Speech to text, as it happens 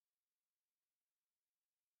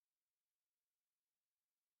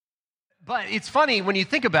But it's funny when you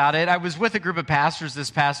think about it. I was with a group of pastors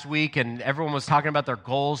this past week, and everyone was talking about their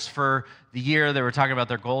goals for the year. They were talking about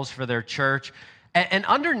their goals for their church. And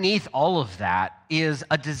underneath all of that is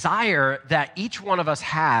a desire that each one of us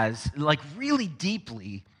has, like really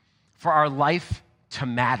deeply, for our life to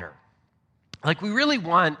matter. Like we really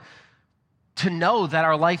want to know that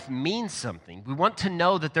our life means something. We want to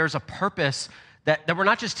know that there's a purpose, that we're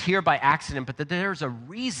not just here by accident, but that there's a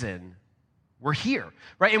reason we're here,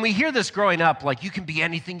 right? And we hear this growing up, like you can be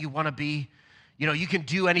anything you want to be. You know, you can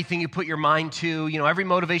do anything you put your mind to. You know, every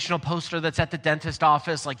motivational poster that's at the dentist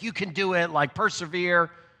office, like you can do it, like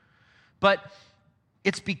persevere. But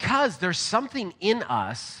it's because there's something in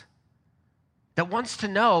us that wants to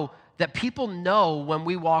know that people know when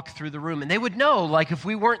we walk through the room. And they would know, like, if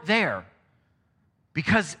we weren't there.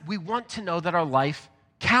 Because we want to know that our life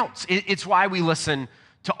counts. It's why we listen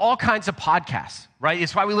to all kinds of podcasts, right?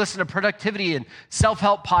 It's why we listen to productivity and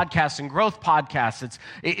self-help podcasts and growth podcasts.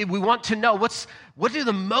 We want to know what do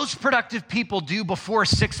the most productive people do before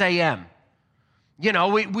 6 a.m.? You know,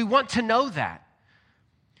 we want to know that.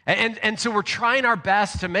 And so we're trying our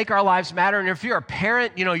best to make our lives matter. And if you're a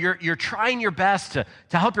parent, you know, you're trying your best to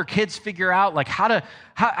help your kids figure out like how to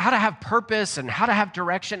have purpose and how to have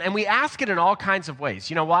direction. And we ask it in all kinds of ways.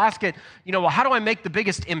 You know, we'll ask it, you know, well, how do I make the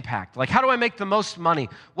biggest impact? Like, how do I make the most money?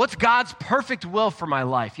 What's God's perfect will for my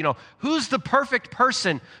life? You know, who's the perfect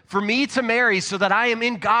person for me to marry so that I am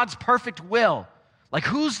in God's perfect will? Like,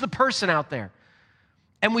 who's the person out there?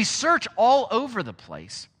 And we search all over the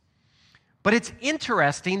place. But it's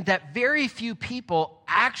interesting that very few people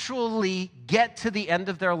actually get to the end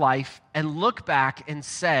of their life and look back and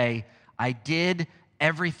say, I did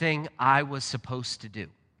everything I was supposed to do.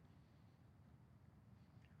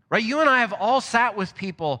 Right? You and I have all sat with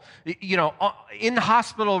people, you know, in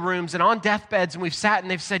hospital rooms and on deathbeds, and we've sat and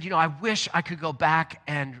they've said, you know, I wish I could go back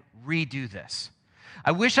and redo this.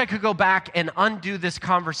 I wish I could go back and undo this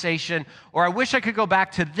conversation, or I wish I could go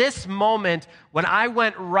back to this moment when I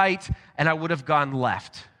went right and I would have gone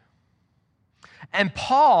left. And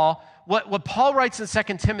Paul, what Paul writes in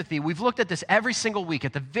 2 Timothy, we've looked at this every single week.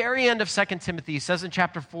 At the very end of 2 Timothy, he says in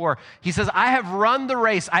chapter 4, he says, I have run the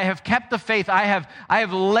race, I have kept the faith, I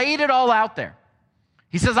have laid it all out there.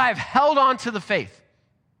 He says, I have held on to the faith.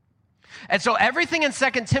 And so everything in 2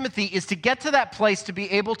 Timothy is to get to that place to be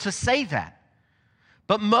able to say that.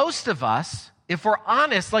 But most of us, if we're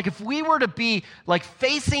honest, like if we were to be like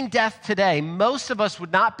facing death today, most of us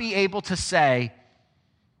would not be able to say,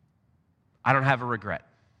 I don't have a regret.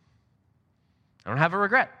 I don't have a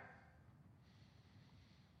regret.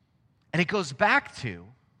 And it goes back to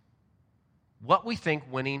what we think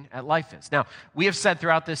winning at life is. Now, we have said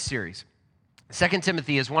throughout this series, 2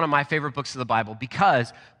 Timothy is one of my favorite books of the Bible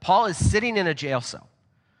because Paul is sitting in a jail cell.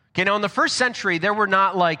 Okay, now in the first century, there were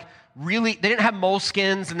not like really, they didn't have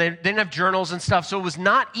moleskins and they didn't have journals and stuff, so it was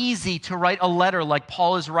not easy to write a letter like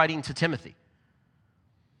Paul is writing to Timothy.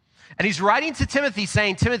 And he's writing to Timothy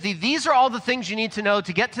saying, Timothy, these are all the things you need to know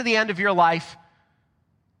to get to the end of your life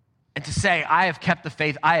and to say, I have kept the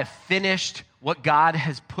faith, I have finished what God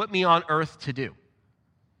has put me on earth to do.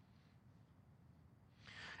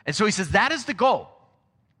 And so he says, that is the goal.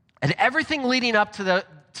 And everything leading up to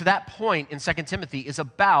that point in 2 Timothy is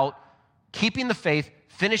about keeping the faith,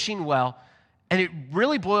 finishing well, and it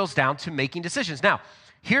really boils down to making decisions. Now,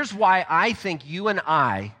 here's why I think you and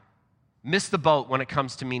I miss the boat when it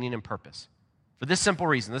comes to meaning and purpose. For this simple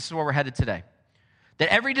reason, this is where we're headed today. That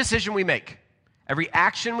every decision we make, every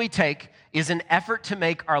action we take is an effort to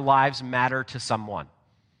make our lives matter to someone.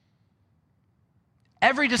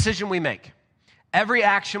 Every decision we make, every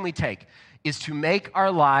action we take is to make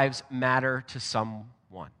our lives matter to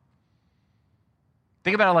someone.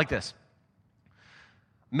 Think about it like this.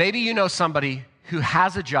 Maybe you know somebody who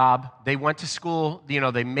has a job, they went to school, you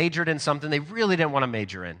know, they majored in something they really didn't want to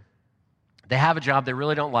major in. They have a job they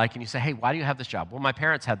really don't like, and you say, hey, why do you have this job? Well, my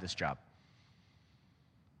parents had this job.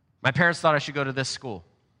 My parents thought I should go to this school.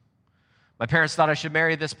 My parents thought I should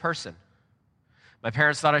marry this person. My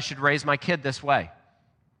parents thought I should raise my kid this way.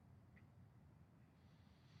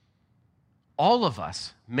 All of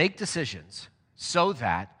us make decisions so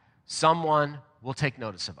that someone will take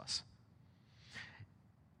notice of us.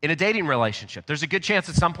 In a dating relationship, there's a good chance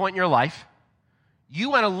at some point in your life, you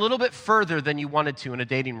went a little bit further than you wanted to in a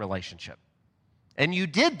dating relationship. And you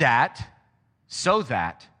did that so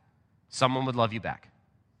that someone would love you back.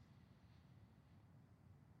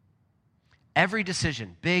 Every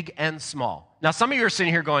decision, big and small. Now, some of you are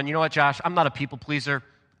sitting here going, you know what, Josh, I'm not a people pleaser.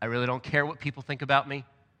 I really don't care what people think about me.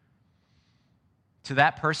 To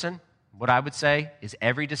that person, what I would say is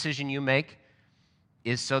every decision you make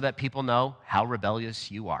is so that people know how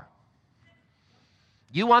rebellious you are.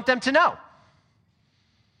 You want them to know.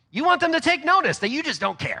 You want them to take notice that you just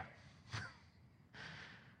don't care.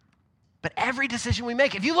 But every decision we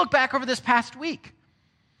make, if you look back over this past week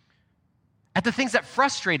at the things that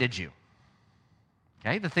frustrated you,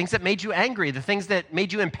 okay, the things that made you angry, the things that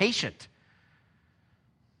made you impatient,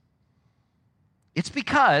 it's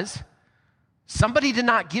because somebody did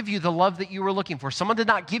not give you the love that you were looking for. Someone did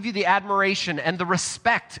not give you the admiration and the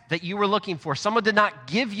respect that you were looking for. Someone did not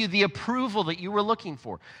give you the approval that you were looking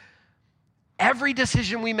for. Every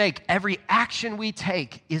decision we make, every action we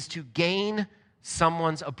take is to gain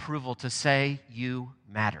someone's approval, to say you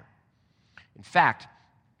matter. In fact,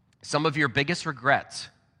 some of your biggest regrets,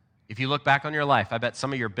 if you look back on your life, I bet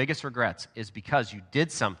some of your biggest regrets is because you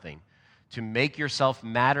did something to make yourself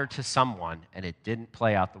matter to someone and it didn't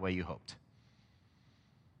play out the way you hoped.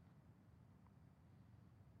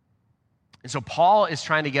 And so Paul is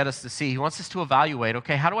trying to get us to see, he wants us to evaluate,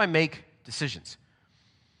 okay, how do I make decisions?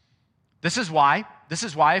 This is why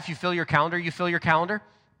if you fill your calendar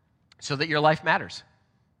so that your life matters.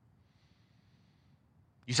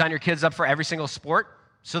 You sign your kids up for every single sport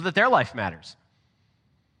so that their life matters.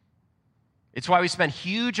 It's why we spend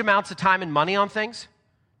huge amounts of time and money on things,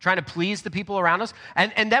 trying to please the people around us.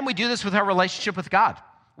 And then we do this with our relationship with God.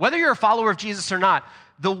 Whether you're a follower of Jesus or not,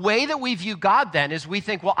 the way that we view God then is we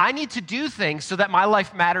think, well, I need to do things so that my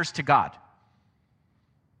life matters to God.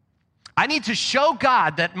 I need to show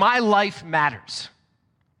God that my life matters.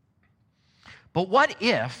 But what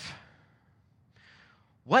if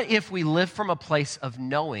we live from a place of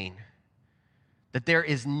knowing that there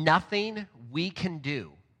is nothing we can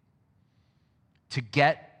do to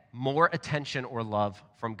get more attention or love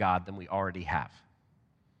from God than we already have?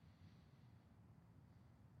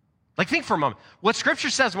 Like, think for a moment. What Scripture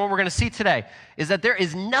says and what we're going to see today is that there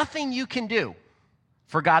is nothing you can do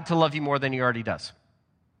for God to love you more than he already does.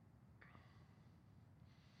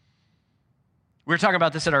 We were talking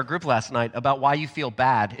about this at our group last night, about why you feel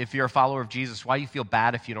bad if you're a follower of Jesus, why you feel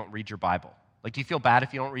bad if you don't read your Bible. Like, do you feel bad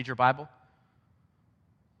if you don't read your Bible?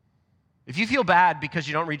 If you feel bad because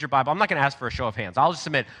you don't read your Bible, I'm not going to ask for a show of hands. I'll just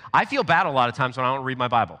admit, I feel bad a lot of times when I don't read my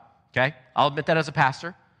Bible, okay? I'll admit that as a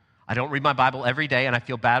pastor. I don't read my Bible every day, and I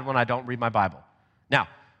feel bad when I don't read my Bible. Now,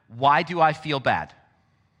 why do I feel bad?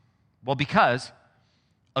 Well, because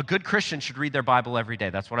a good Christian should read their Bible every day.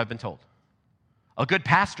 That's what I've been told. A good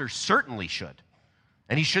pastor certainly should.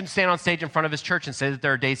 And he shouldn't stand on stage in front of his church and say that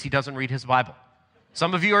there are days he doesn't read his Bible.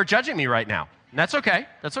 Some of you are judging me right now, and that's okay.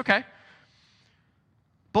 That's okay.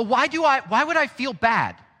 But why would I feel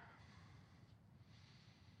bad?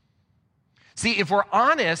 See, if we're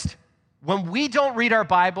honest, when we don't read our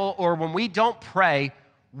Bible or when we don't pray,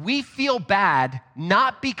 we feel bad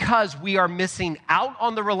not because we are missing out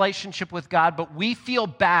on the relationship with God, but we feel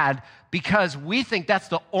bad because we think that's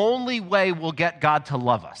the only way we'll get God to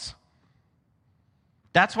love us.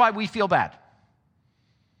 That's why we feel bad.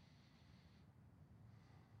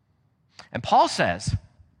 And Paul says,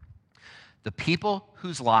 the people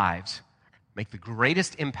whose lives make the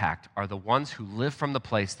greatest impact are the ones who live from the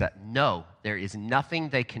place that know there is nothing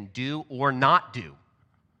they can do or not do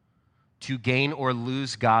to gain or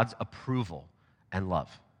lose God's approval and love.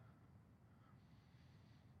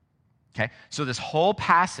 Okay? So this whole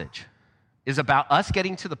passage is about us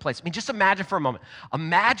getting to the place. I mean, just imagine for a moment.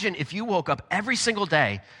 Imagine if you woke up every single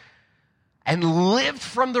day and lived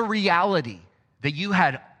from the reality that you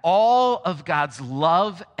had all of God's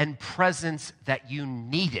love and presence that you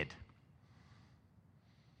needed.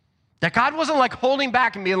 That God wasn't like holding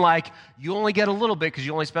back and being like, you only get a little bit because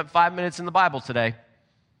you only spent 5 minutes in the Bible today.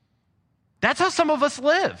 That's how some of us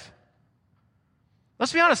live.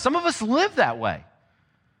 Let's be honest, some of us live that way.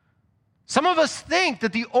 Some of us think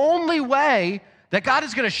that the only way that God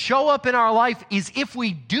is going to show up in our life is if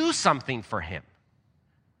we do something for him.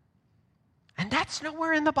 And that's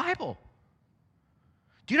nowhere in the Bible.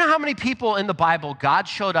 Do you know how many people in the Bible God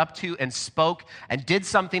showed up to and spoke and did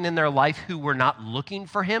something in their life who were not looking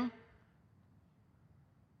for him?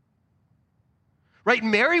 Right?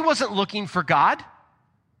 Mary wasn't looking for God.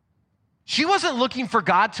 She wasn't looking for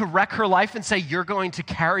God to wreck her life and say, you're going to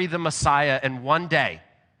carry the Messiah and one day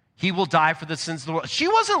he will die for the sins of the world. She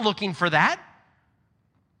wasn't looking for that.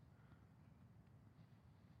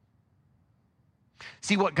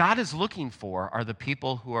 See, what God is looking for are the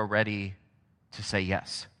people who are ready to say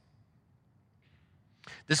yes.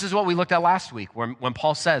 This is what we looked at last week when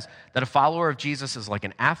Paul says that a follower of Jesus is like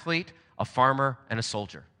an athlete, a farmer, and a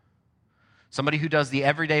soldier. Somebody who does the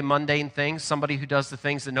everyday mundane things, somebody who does the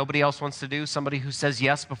things that nobody else wants to do, somebody who says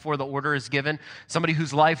yes before the order is given, somebody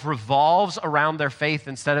whose life revolves around their faith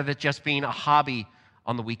instead of it just being a hobby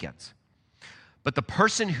on the weekends. But the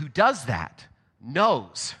person who does that,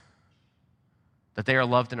 knows that they are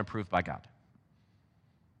loved and approved by God.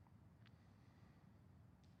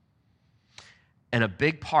 And a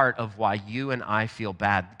big part of why you and I feel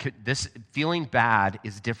bad, this feeling bad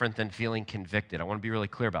is different than feeling convicted. I want to be really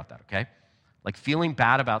clear about that, okay? Like feeling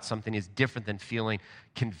bad about something is different than feeling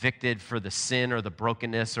convicted for the sin or the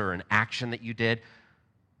brokenness or an action that you did.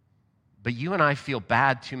 But you and I feel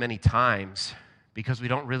bad too many times because we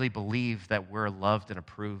don't really believe that we're loved and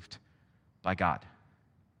approved by God.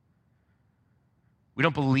 We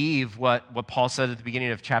don't believe what Paul said at the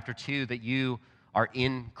beginning of chapter 2, that you are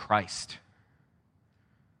in Christ.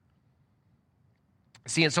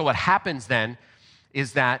 See, and so what happens then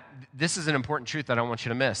is that this is an important truth that I don't want you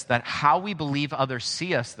to miss, that how we believe others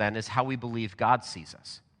see us then is how we believe God sees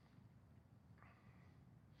us.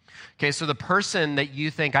 Okay, so the person that you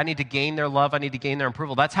think, I need to gain their love, I need to gain their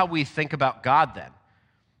approval, that's how we think about God then.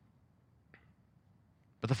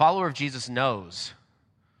 But the follower of Jesus knows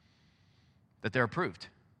that they're approved.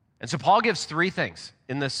 And so Paul gives three things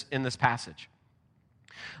in this passage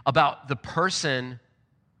about the person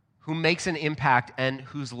who makes an impact and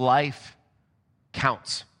whose life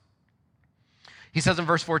counts. He says in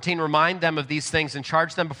verse 14, remind them of these things and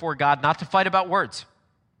charge them before God not to fight about words.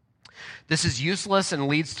 This is useless and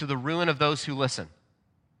leads to the ruin of those who listen.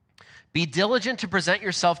 Be diligent to present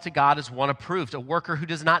yourself to God as one approved, a worker who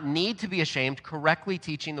does not need to be ashamed, correctly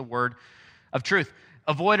teaching the word of truth.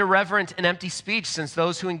 Avoid irreverent and empty speech, since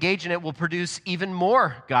those who engage in it will produce even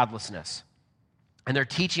more godlessness, and their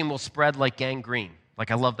teaching will spread like gangrene. Like,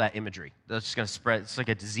 I love that imagery. That's just going to spread. It's like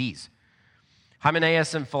a disease.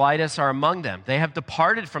 Hymenaeus and Philetus are among them. They have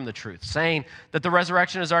departed from the truth, saying that the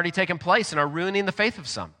resurrection has already taken place and are ruining the faith of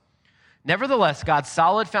some. Nevertheless, God's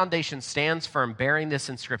solid foundation stands firm, bearing this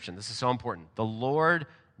inscription. This is so important. The Lord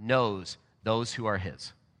knows those who are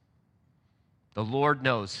his. The Lord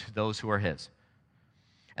knows those who are his.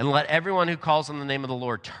 And let everyone who calls on the name of the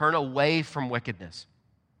Lord turn away from wickedness.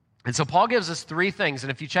 And so Paul gives us three things.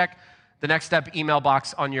 And if you check the Next Step email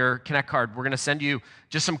box on your Connect card, we're going to send you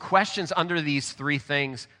just some questions under these three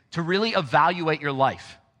things to really evaluate your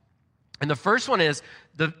life. And the first one is,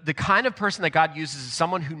 the kind of person that God uses is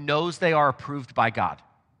someone who knows they are approved by God.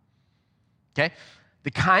 Okay?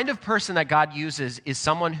 The kind of person that God uses is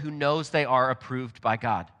someone who knows they are approved by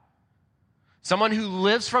God. Someone who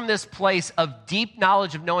lives from this place of deep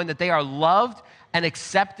knowledge of knowing that they are loved and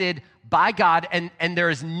accepted by God, and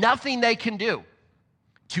there is nothing they can do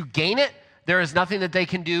to gain it. There is nothing that they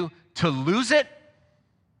can do to lose it,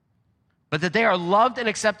 but that they are loved and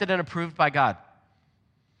accepted and approved by God.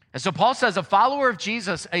 And so Paul says a follower of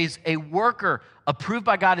Jesus, is a worker approved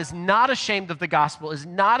by God, is not ashamed of the gospel, is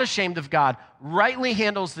not ashamed of God, rightly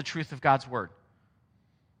handles the truth of God's word.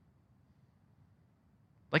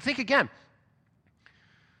 Like, think again.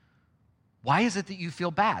 Why is it that you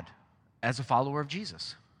feel bad as a follower of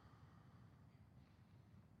Jesus?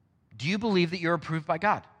 Do you believe that you're approved by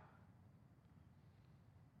God?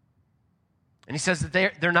 And he says that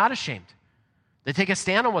they're not ashamed. They take a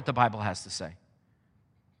stand on what the Bible has to say.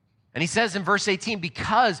 And he says in verse 18,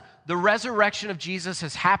 because the resurrection of Jesus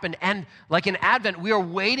has happened, and like in Advent, we are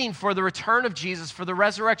waiting for the return of Jesus, for the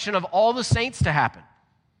resurrection of all the saints to happen.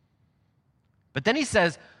 But then he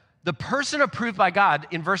says, the person approved by God,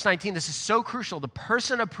 in verse 19, this is so crucial, the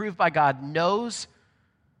person approved by God knows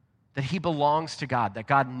that he belongs to God, that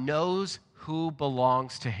God knows who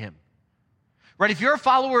belongs to him. Right? If you're a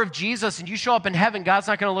follower of Jesus and you show up in heaven, God's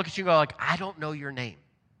not going to look at you and go like, I don't know your name.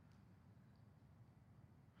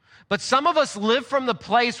 But some of us live from the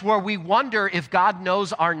place where we wonder if God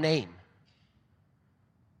knows our name.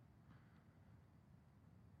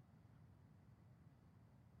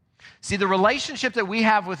 See, the relationship that we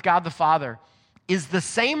have with God the Father is the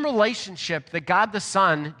same relationship that God the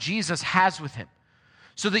Son, Jesus, has with him.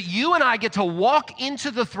 So that you and I get to walk into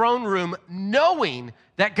the throne room knowing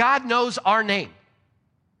that God knows our name.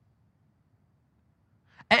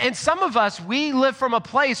 And some of us, we live from a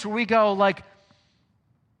place where we go like,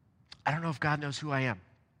 I don't know if God knows who I am.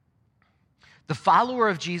 The follower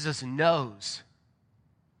of Jesus knows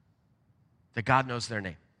that God knows their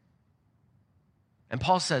name. And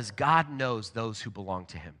Paul says God knows those who belong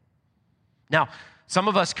to him. Now, some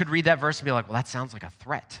of us could read that verse and be like, well, that sounds like a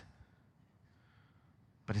threat.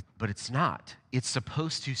 But it's not. It's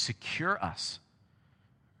supposed to secure us.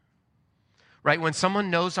 Right? When someone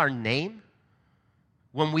knows our name,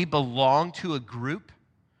 when we belong to a group,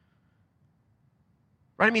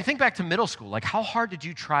 right? I mean, think back to middle school. Like, how hard did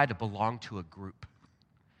you try to belong to a group?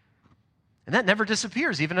 And that never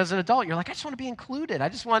disappears, even as an adult. You're like, I just want to be included. I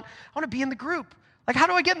want to be in the group. Like, how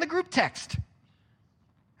do I get in the group text?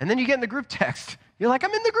 And then you get in the group text. You're like,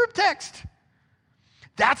 I'm in the group text.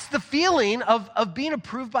 That's the feeling of being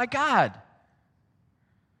approved by God.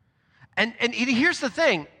 And here's the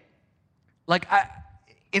thing. Like,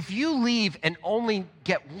 if you leave and only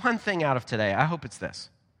get one thing out of today, I hope it's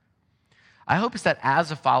this. I hope it's that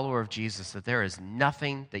as a follower of Jesus, that there is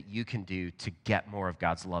nothing that you can do to get more of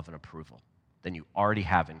God's love and approval than you already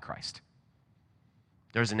have in Christ.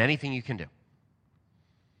 There isn't anything you can do.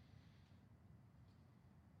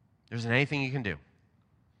 There isn't anything you can do.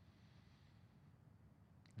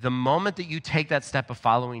 The moment that you take that step of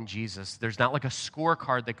following Jesus, there's not like a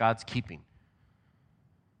scorecard that God's keeping.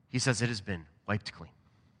 He says it has been wiped clean.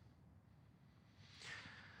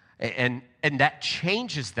 And that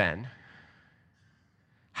changes then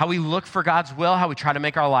how we look for God's will, how we try to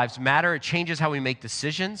make our lives matter. It changes how we make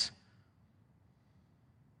decisions.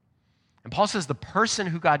 And Paul says the person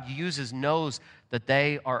who God uses knows that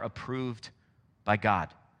they are approved by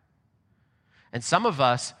God. And some of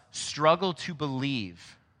us struggle to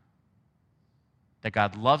believe that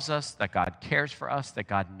God loves us, that God cares for us, that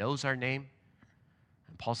God knows our name.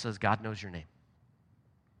 And Paul says God knows your name.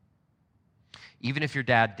 Even if your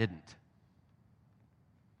dad didn't.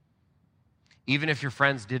 Even if your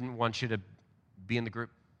friends didn't want you to be in the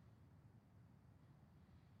group.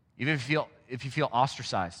 Even if you feel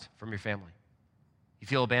ostracized from your family. You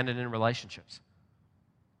feel abandoned in relationships.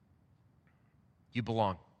 You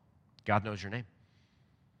belong. God knows your name.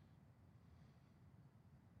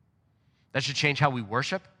 That should change how we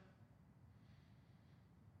worship.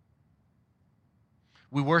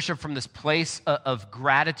 We worship from this place of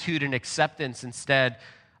gratitude and acceptance instead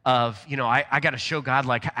of, I got to show God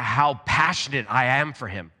like how passionate I am for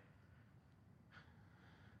him.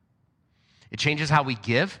 It changes how we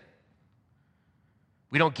give.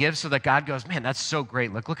 We don't give so that God goes, man, that's so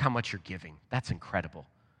great. Look how much you're giving. That's incredible.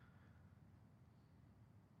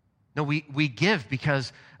 No, we give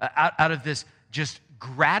because out of this just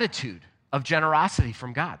gratitude of generosity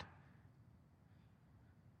from God.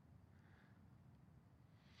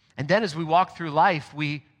 And then as we walk through life,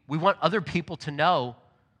 we want other people to know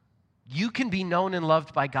you can be known and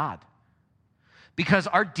loved by God. Because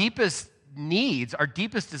our deepest needs, our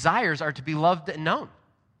deepest desires are to be loved and known.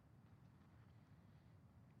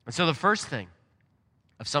 And so the first thing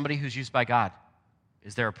of somebody who's used by God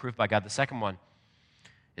is they're approved by God. The second one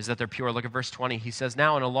is that they're pure. Look at verse 20. He says,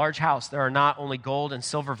 now in a large house there are not only gold and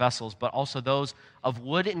silver vessels, but also those of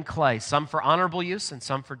wood and clay, some for honorable use and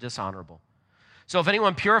some for dishonorable. So if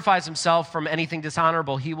anyone purifies himself from anything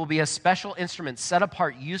dishonorable, he will be a special instrument set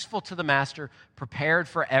apart, useful to the master, prepared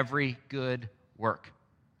for every good work.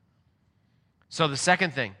 So the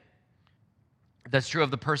second thing that's true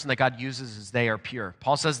of the person that God uses is they are pure.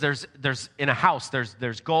 Paul says there's in a house,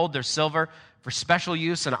 there's gold, there's silver for special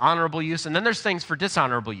use and honorable use, and then there's things for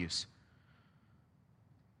dishonorable use.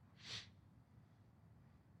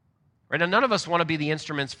 Right now, none of us want to be the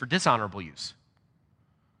instruments for dishonorable use.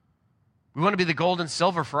 We want to be the gold and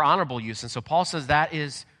silver for honorable use. And so Paul says that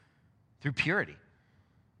is through purity,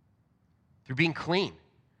 through being clean.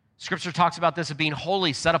 Scripture talks about this of being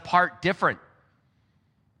holy, set apart, different.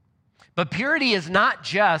 But purity is not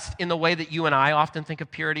just in the way that you and I often think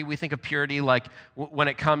of purity. We think of purity like when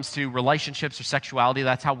it comes to relationships or sexuality.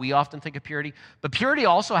 That's how we often think of purity. But purity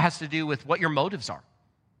also has to do with what your motives are.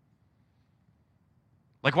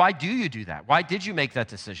 Like, why do you do that? Why did you make that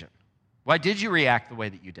decision? Why did you react the way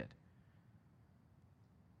that you did?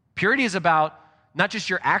 Purity is about not just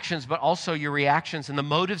your actions, but also your reactions and the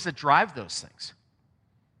motives that drive those things.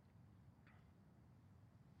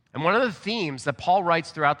 And one of the themes that Paul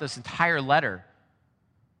writes throughout this entire letter,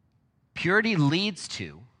 purity leads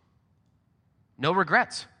to no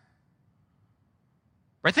regrets.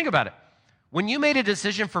 Right? Think about it. When you made a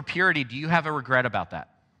decision for purity, do you have a regret about that?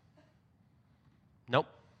 Nope.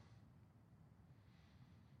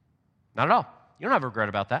 Not at all. You don't have a regret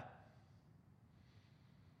about that.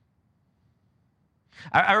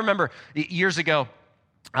 I remember years ago,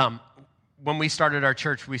 when we started our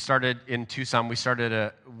church, we started in Tucson. We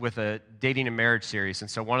started with a dating and marriage series, and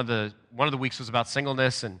so one of the weeks was about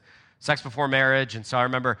singleness and sex before marriage. And so I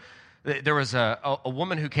remember there was a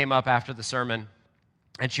woman who came up after the sermon,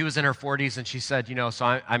 and she was in her 40s, and she said, so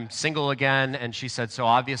I'm single again. And she said, so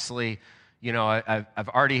obviously, I've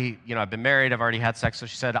already, I've been married, I've already had sex. So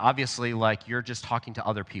she said, obviously, like you're just talking to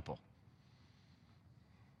other people.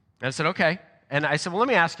 And I said, okay. And I said, well, let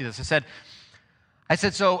me ask you this. I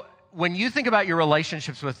said, so when you think about your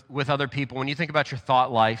relationships with other people, when you think about your thought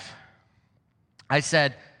life, I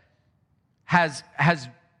said, has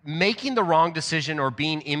making the wrong decision or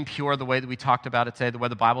being impure the way that we talked about it today, the way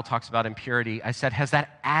the Bible talks about impurity, I said, has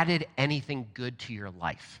that added anything good to your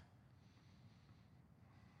life?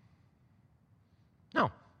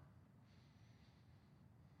 No.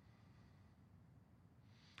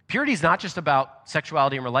 Purity is not just about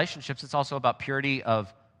sexuality and relationships, it's also about purity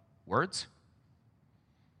of words,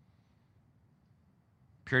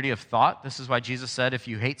 purity of thought. This is why Jesus said, if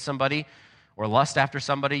you hate somebody or lust after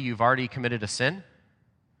somebody, you've already committed a sin.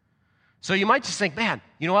 So you might just think, man,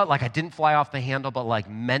 you know what? Like I didn't fly off the handle, but like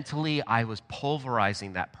mentally I was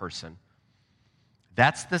pulverizing that person.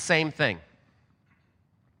 That's the same thing.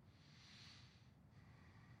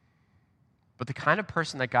 But the kind of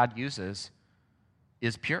person that God uses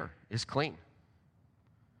is pure, is clean.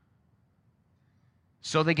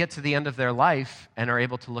 So they get to the end of their life and are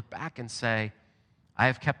able to look back and say, I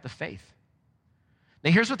have kept the faith. Now,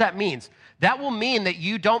 here's what that means. That will mean that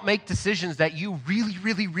you don't make decisions that you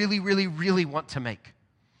really want to make.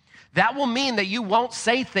 That will mean that you won't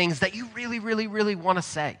say things that you really want to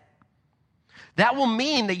say. That will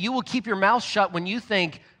mean that you will keep your mouth shut when you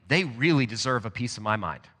think they really deserve a piece of my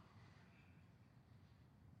mind.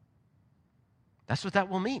 That's what that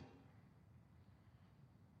will mean.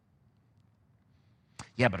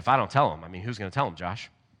 Yeah, but if I don't tell them, I mean, who's going to tell them, Josh?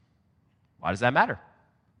 Why does that matter?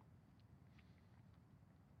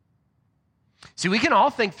 See, we can all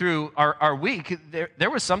think through our week. There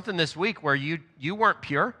was something this week where you weren't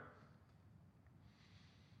pure.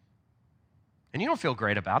 And you don't feel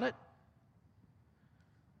great about it.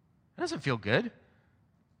 It doesn't feel good.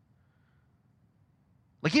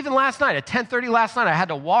 Like even last night, at 10:30 last night, I had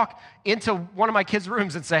to walk into one of my kids'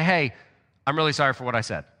 rooms and say, hey, I'm really sorry for what I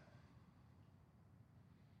said.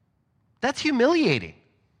 That's humiliating.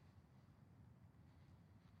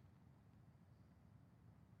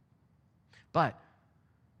 But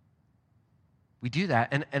we do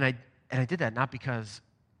that, and I did that not because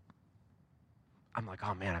I'm like,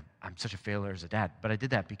 oh man, I'm such a failure as a dad, but I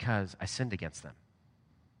did that because I sinned against them.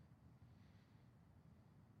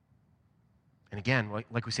 And again,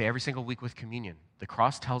 like we say every single week with communion, the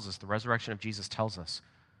cross tells us, the resurrection of Jesus tells us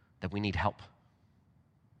that we need help,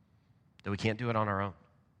 that we can't do it on our own.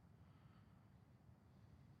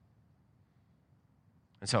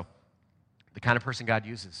 And so, the kind of person God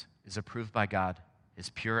uses is approved by God, is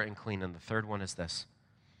pure and clean. And the third one is this.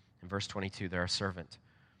 In verse 22, they're a servant.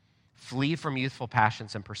 Flee from youthful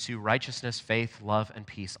passions and pursue righteousness, faith, love, and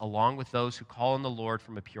peace, along with those who call on the Lord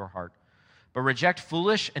from a pure heart. But reject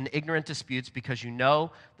foolish and ignorant disputes because you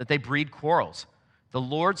know that they breed quarrels. The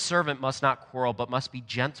Lord's servant must not quarrel, but must be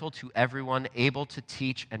gentle to everyone, able to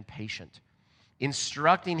teach and patient,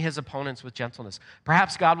 instructing his opponents with gentleness.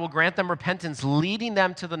 Perhaps God will grant them repentance, leading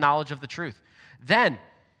them to the knowledge of the truth. Then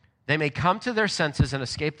they may come to their senses and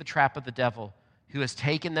escape the trap of the devil, who has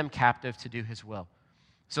taken them captive to do his will.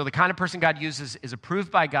 So the kind of person God uses is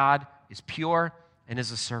approved by God, is pure, and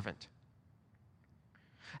is a servant.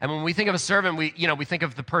 And when we think of a servant, we think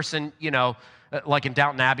of the person, like in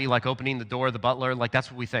Downton Abbey, like opening the door, the butler, like that's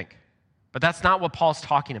what we think. But that's not what Paul's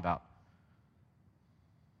talking about.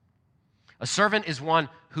 A servant is one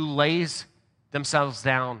who lays themselves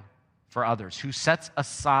down for others, who sets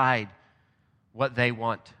aside what they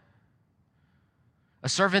want. A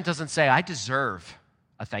servant doesn't say, I deserve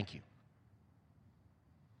a thank you.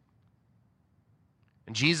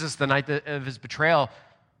 And Jesus, the night of his betrayal,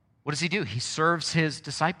 what does he do? He serves his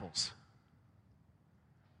disciples.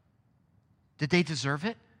 Did they deserve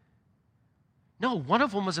it? No, one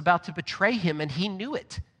of them was about to betray him, and he knew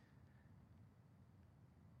it.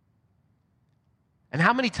 And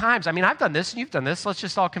how many times, I've done this and you've done this, let's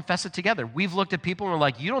just all confess it together. We've looked at people and we're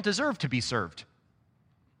like, you don't deserve to be served.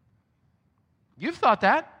 You've thought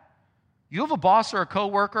that. You have a boss or a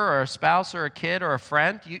coworker or a spouse or a kid or a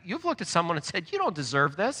friend. You've looked at someone and said, you don't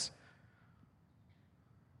deserve this.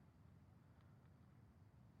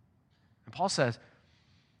 And Paul says,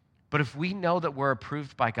 but if we know that we're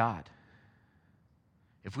approved by God,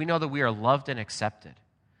 if we know that we are loved and accepted,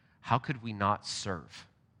 how could we not serve?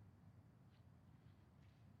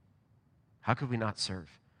 How could we not serve?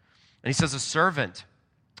 And he says a servant,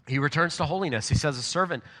 he returns to holiness. He says a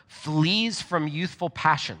servant flees from youthful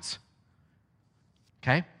passions.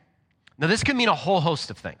 Okay? Now this could mean a whole host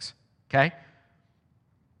of things. Okay?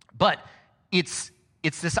 But it's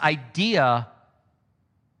this idea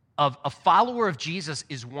of a follower of Jesus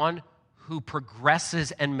is one who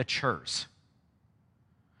progresses and matures.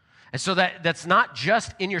 And so that's not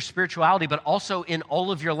just in your spirituality, but also in all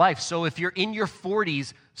of your life. So if you're in your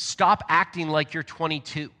 40s, stop acting like you're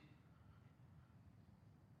 22.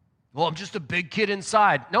 Well, I'm just a big kid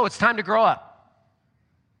inside. No, it's time to grow up.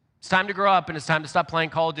 It's time to grow up, and it's time to stop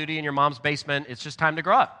playing Call of Duty in your mom's basement. It's just time to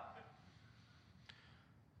grow up.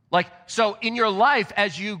 So in your life,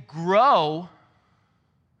 as you grow,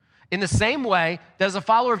 In the same way that as a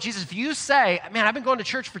follower of Jesus, if you say, man, I've been going to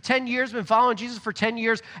church for 10 years, been following Jesus for 10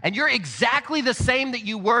 years, and you're exactly the same that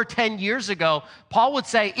you were 10 years ago, Paul would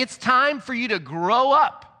say, it's time for you to grow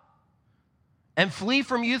up and flee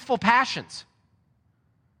from youthful passions.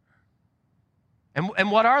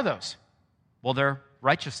 And what are those? Well, they're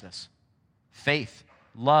righteousness, faith,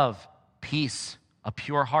 love, peace, a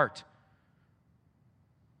pure heart.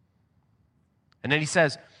 And then he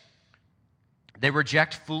says, they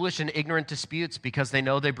reject foolish and ignorant disputes because they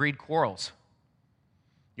know they breed quarrels.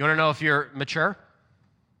 You want to know if you're mature?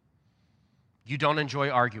 You don't enjoy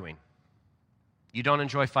arguing. You don't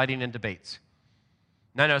enjoy fighting in debates.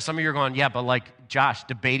 No, some of you are going, yeah, but like, Josh,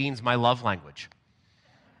 debating's my love language.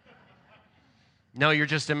 No, you're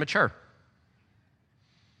just immature.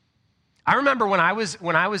 I remember when I was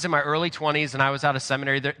in my early 20s and I was out of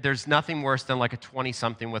seminary, there's nothing worse than like a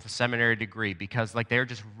 20-something with a seminary degree because like they're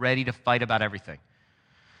just ready to fight about everything.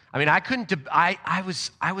 I mean, I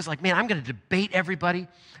was like, man, I'm going to debate everybody.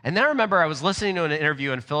 And then I remember I was listening to an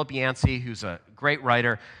interview, and Philip Yancey, who's a great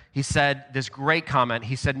writer, he said this great comment.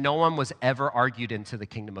 He said, no one was ever argued into the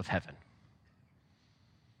kingdom of heaven.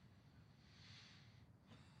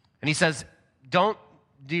 And he says, you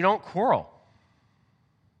don't quarrel.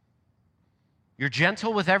 You're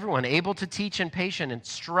gentle with everyone, able to teach and patient,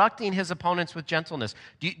 instructing his opponents with gentleness.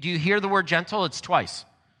 Do you hear the word gentle? It's twice.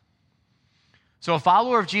 So a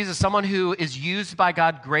follower of Jesus, someone who is used by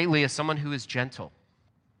God greatly, is someone who is gentle.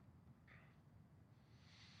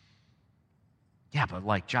 Yeah, but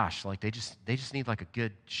like Josh, like they just need like a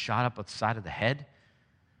good shot up at the side of the head.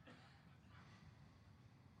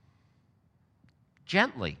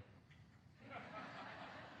 Gently.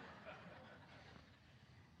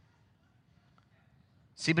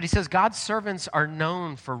 See, but he says God's servants are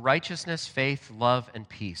known for righteousness, faith, love, and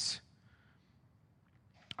peace.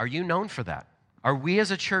 Are you known for that? Are we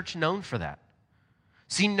as a church known for that?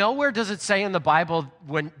 See, nowhere does it say in the Bible,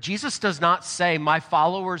 when Jesus does not say, my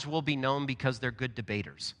followers will be known because they're good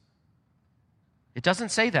debaters. It doesn't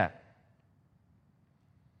say that.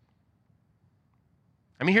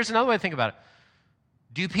 I mean, here's another way to think about it.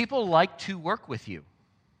 Do people like to work with you?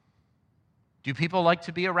 Do people like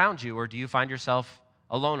to be around you, or do you find yourself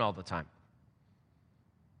alone all the time?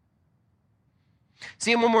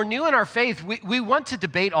 See, and when we're new in our faith, we want to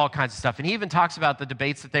debate all kinds of stuff. And he even talks about the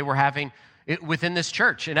debates that they were having within this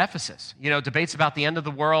church in Ephesus. You know, debates about the end of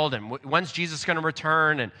the world and when's Jesus going to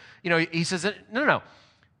return. And, you know, he says, no.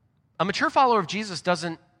 A mature follower of Jesus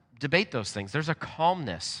doesn't debate those things. There's a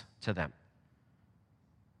calmness to them.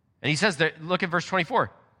 And he says, look at verse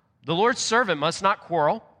 24. The Lord's servant must not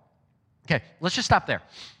quarrel. Okay, let's just stop there.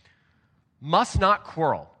 Must not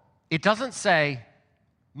quarrel. It doesn't say,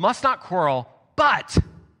 must not quarrel, but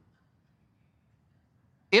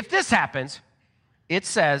if this happens, it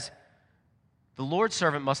says, the Lord's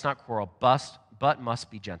servant must not quarrel, but must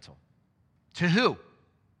be gentle. To who?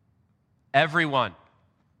 Everyone.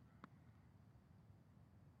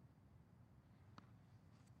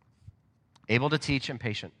 Able to teach and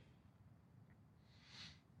patient.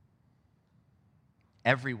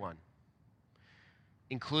 Everyone.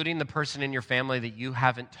 Including the person in your family that you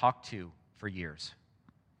haven't talked to for years.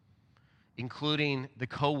 Including the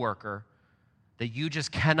coworker that you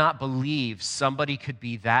just cannot believe somebody could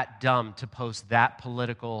be that dumb to post that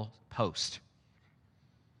political post.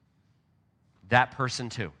 That person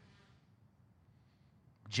too.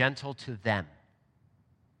 Gentle to them.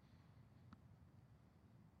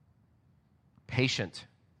 Patient.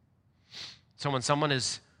 So when someone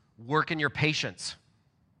is working your patience,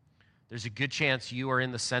 there's a good chance you are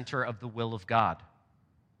in the center of the will of God.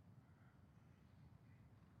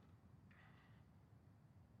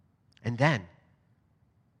 And then,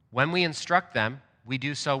 when we instruct them, we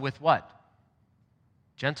do so with what?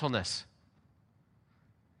 Gentleness.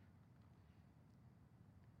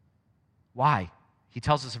 Why? He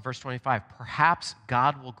tells us in verse 25, perhaps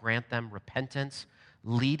God will grant them repentance,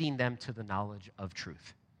 leading them to the knowledge of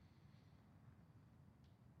truth.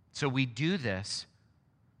 So we do this.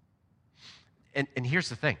 And here's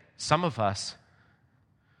the thing. Some of us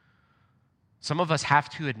have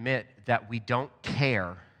to admit that we don't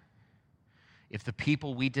care if the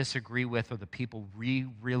people we disagree with or the people we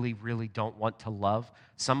really, really don't want to love.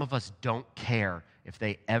 Some of us don't care if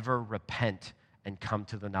they ever repent and come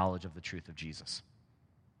to the knowledge of the truth of Jesus.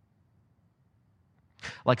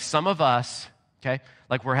 Like some of us, okay,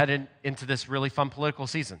 like we're headed into this really fun political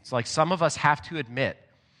season. So like some of us have to admit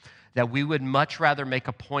that we would much rather make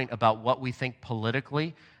a point about what we think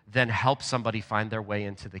politically than help somebody find their way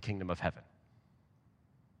into the kingdom of heaven.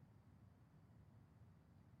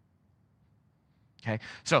 Okay?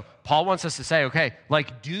 So Paul wants us to say, okay,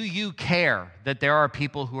 like, do you care that there are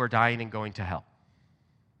people who are dying and going to hell?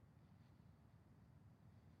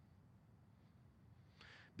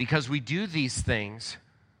 Because we do these things,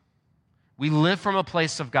 we live from a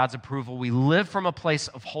place of God's approval. We live from a place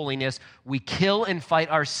of holiness. We kill and fight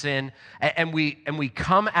our sin, and we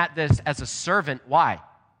come at this as a servant. Why?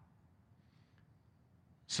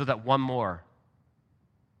 So that one more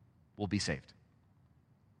will be saved.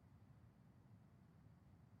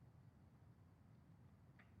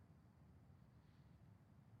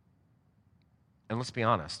 And let's be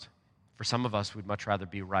honest, for some of us, we'd much rather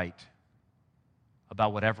be right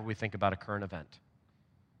about whatever we think about a current event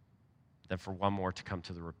than for one more to come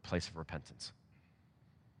to the place of repentance.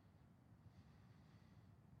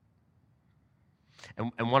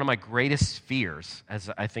 And one of my greatest fears as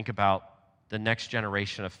I think about the next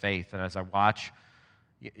generation of faith, and as I watch,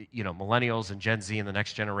 millennials and Gen Z and the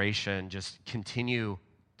next generation just continue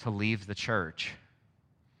to leave the church,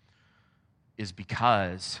 is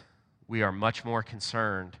because we are much more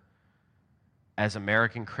concerned as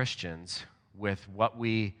American Christians with what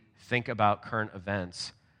we think about current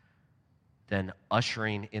events than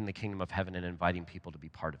ushering in the kingdom of heaven and inviting people to be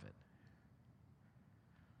part of it.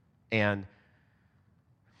 And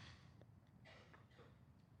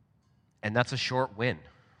that's a short win.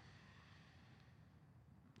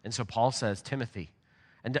 And so Paul says, Timothy,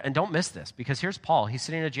 and don't miss this, because here's Paul. He's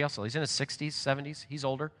sitting in a jail cell. He's in his 60s, 70s. He's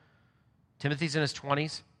older. Timothy's in his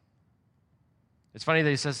 20s. It's funny that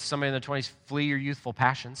he says to somebody in their 20s, flee your youthful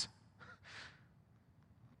passions.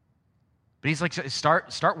 But he's like,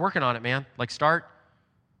 start working on it, man. Like,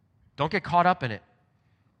 don't get caught up in it.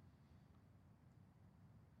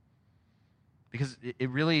 Because it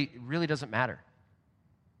really doesn't matter.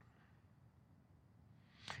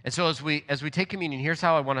 And so as we take communion, here's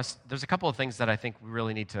how I want us, there's a couple of things that I think we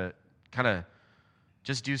really need to kind of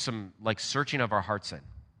just do some like searching of our hearts in.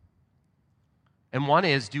 And one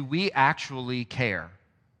is, do we actually care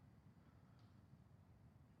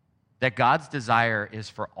that God's desire is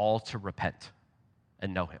for all to repent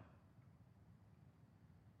and know him?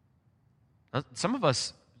 Now, some of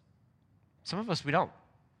us we don't.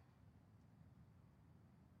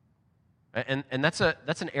 And that's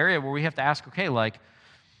an area where we have to ask, okay, like,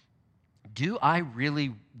 do I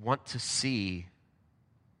really want to see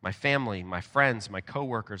my family, my friends, my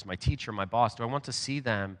coworkers, my teacher, my boss, do I want to see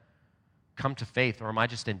them come to faith, or am I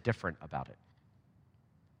just indifferent about it?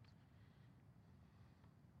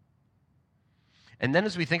 And then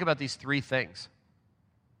as we think about these three things,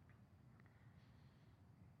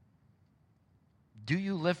 do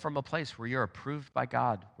you live from a place where you're approved by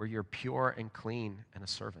God, where you're pure and clean and a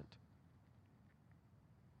servant?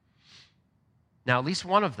 Now, at least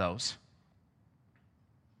one of those,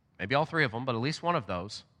 maybe all three of them, but at least one of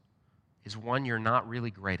those is one you're not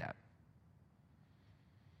really great at.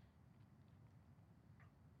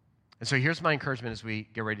 And so here's my encouragement as we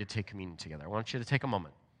get ready to take communion together. I want you to take a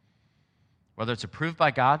moment, whether it's approved by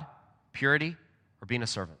God, purity, or being a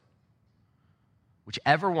servant,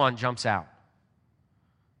 whichever one jumps out,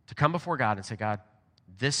 to come before God and say, God,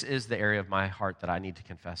 this is the area of my heart that I need to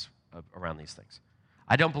confess around these things.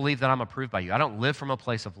 I don't believe that I'm approved by you. I don't live from a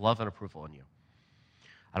place of love and approval in you.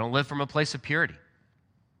 I don't live from a place of purity.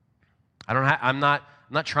 I'm not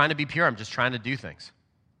trying to be pure. I'm just trying to do things.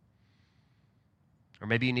 Or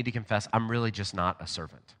maybe you need to confess, I'm really just not a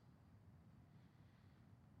servant.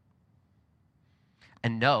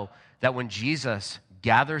 And know that when Jesus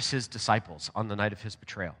gathers his disciples on the night of his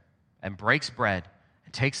betrayal and breaks bread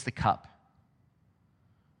and takes the cup,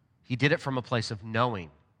 he did it from a place of knowing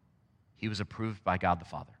he was approved by God the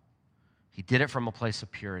Father. He did it from a place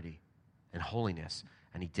of purity and holiness,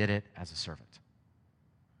 and he did it as a servant.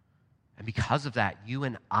 And because of that, you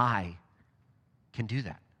and I can do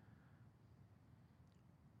that.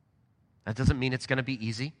 That doesn't mean it's going to be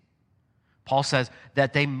easy. Paul says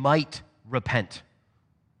that they might repent,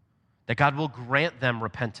 that God will grant them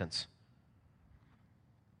repentance.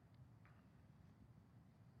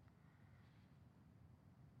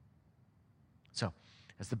 So,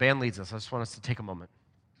 as the band leads us, I just want us to take a moment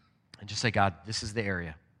and just say, God, this is the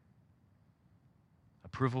area.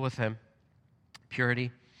 Approval with him,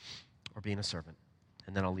 purity, or being a servant.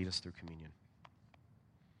 And then I'll lead us through communion.